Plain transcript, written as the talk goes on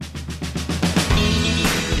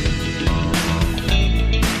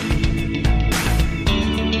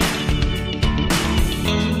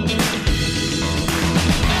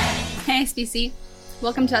FDC.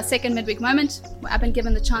 Welcome to our second midweek moment, where I've been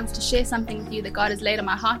given the chance to share something with you that God has laid on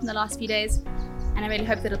my heart in the last few days, and I really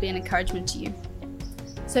hope that it'll be an encouragement to you.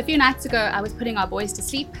 So a few nights ago, I was putting our boys to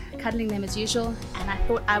sleep, cuddling them as usual, and I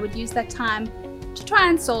thought I would use that time to try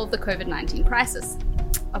and solve the COVID-19 crisis.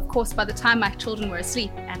 Of course, by the time my children were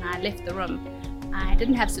asleep and I left the room, I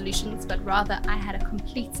didn't have solutions, but rather I had a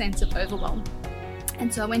complete sense of overwhelm.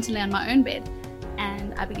 And so I went to lay on my own bed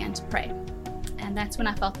and I began to pray. And that's when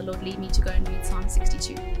I felt the Lord lead me to go and read Psalm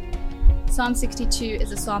 62. Psalm 62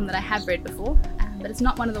 is a psalm that I have read before, but it's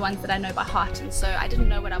not one of the ones that I know by heart, and so I didn't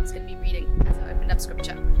know what I was going to be reading as I opened up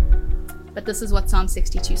scripture. But this is what Psalm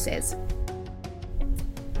 62 says.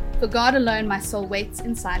 For God alone my soul waits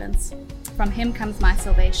in silence. From him comes my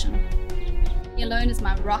salvation. He alone is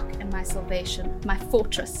my rock and my salvation, my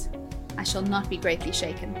fortress. I shall not be greatly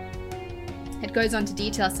shaken. It goes on to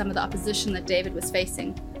detail some of the opposition that David was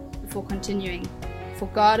facing before continuing. For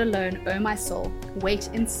God alone, O my soul, wait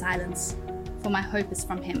in silence, for my hope is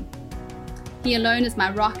from him. He alone is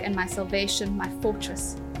my rock and my salvation, my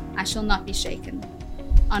fortress. I shall not be shaken.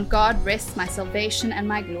 On God rests my salvation and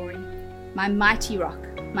my glory. My mighty rock,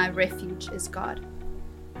 my refuge is God.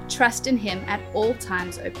 Trust in him at all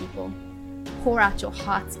times, O people. Pour out your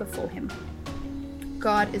hearts before him.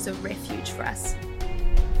 God is a refuge for us.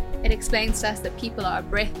 It explains to us that people are a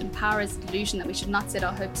breath and power is a delusion, that we should not set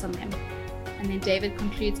our hopes on them. And then David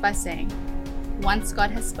concludes by saying, once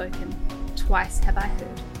God has spoken, twice have I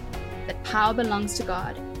heard, that power belongs to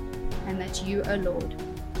God, and that you, O Lord,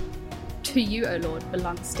 to you, O Lord,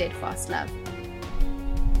 belongs steadfast love.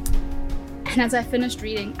 And as I finished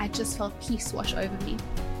reading, I just felt peace wash over me.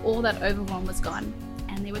 All that overwhelm was gone.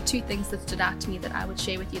 And there were two things that stood out to me that I would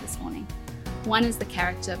share with you this morning. One is the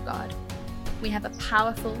character of God. We have a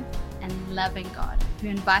powerful and loving God who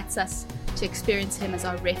invites us to experience him as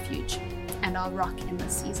our refuge and our rock in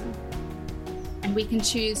this season. And we can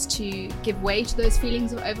choose to give way to those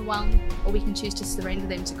feelings of overwhelm, or we can choose to surrender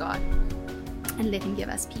them to God and let him give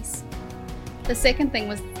us peace. The second thing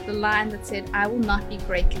was the line that said, I will not be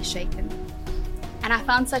greatly shaken. And I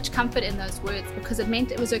found such comfort in those words because it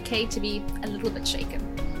meant it was okay to be a little bit shaken.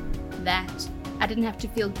 That I didn't have to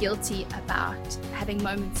feel guilty about having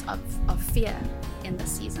moments of fear in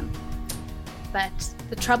this season. But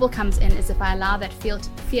the trouble comes in is if I allow that fear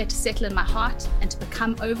to settle in my heart and to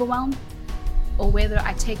become overwhelmed, or whether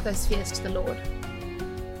I take those fears to the Lord.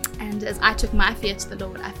 And as I took my fear to the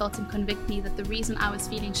Lord, I felt him convict me that the reason I was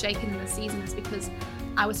feeling shaken in this season is because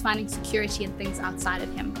I was finding security in things outside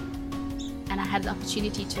of him. And I had the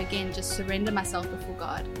opportunity to again just surrender myself before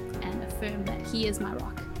God and affirm that he is my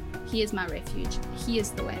rock. He is my refuge. He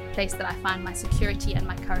is the place that I find my security and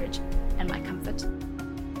my courage and my comfort.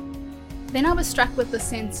 Then I was struck with the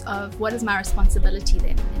sense of what is my responsibility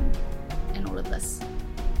then in all of this.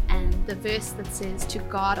 And the verse that says, to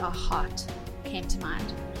guard our heart, came to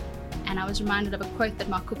mind. And I was reminded of a quote that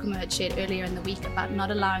Mark Kokomo had shared earlier in the week about not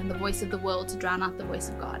allowing the voice of the world to drown out the voice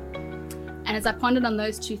of God. And as I pondered on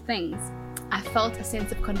those two things, I felt a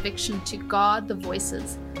sense of conviction to guard the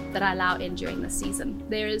voices that I allow in during this season.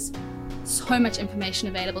 There is so much information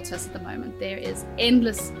available to us at the moment. There is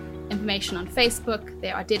endless information on Facebook.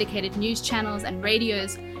 There are dedicated news channels and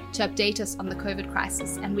radios to update us on the COVID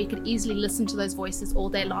crisis, and we could easily listen to those voices all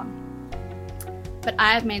day long. But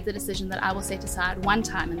I have made the decision that I will set aside one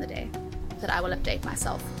time in the day that I will update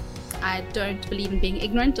myself. I don't believe in being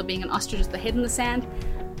ignorant or being an ostrich with the head in the sand,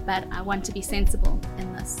 but I want to be sensible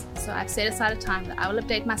in this. So I've set aside a time that I will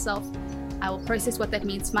update myself. I will process what that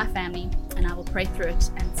means to my family, and I will pray through it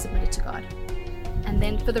and submit it to God. And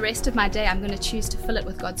then for the rest of my day, I'm going to choose to fill it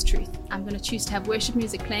with God's truth. I'm going to choose to have worship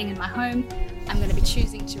music playing in my home. I'm going to be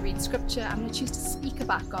choosing to read scripture. I'm going to choose to speak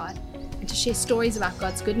about God and to share stories about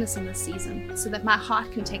God's goodness in this season so that my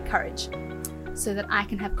heart can take courage, so that I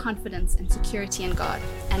can have confidence and security in God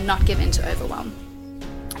and not give in to overwhelm.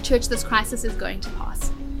 Church, this crisis is going to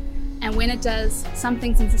pass. And when it does, some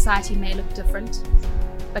things in society may look different,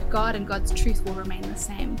 but God and God's truth will remain the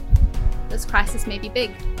same. This crisis may be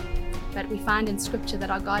big, but we find in scripture that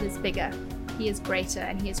our God is bigger, he is greater,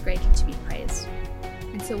 and he is greatly to be praised.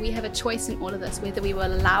 And so we have a choice in all of this, whether we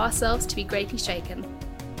will allow ourselves to be greatly shaken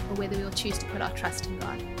or whether we will choose to put our trust in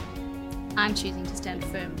God. I'm choosing to stand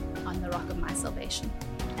firm on the rock of my salvation,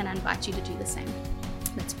 and I invite you to do the same.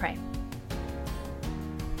 Let's pray.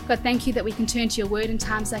 God, thank you that we can turn to your word in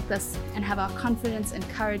times like this and have our confidence and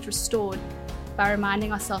courage restored by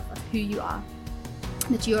reminding ourselves of who you are,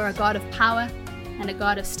 that you are a God of power and a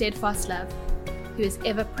God of steadfast love who is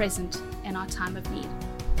ever present in our time of need.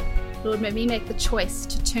 Lord, may we make the choice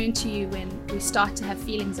to turn to you when we start to have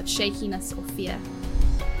feelings of shakiness or fear.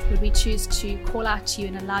 Would we choose to call out to you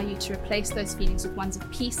and allow you to replace those feelings with ones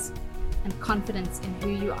of peace and confidence in who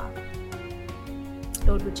you are?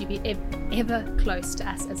 Lord, would you be ever close to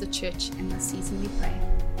us as a church in this season, we pray.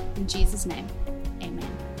 In Jesus' name.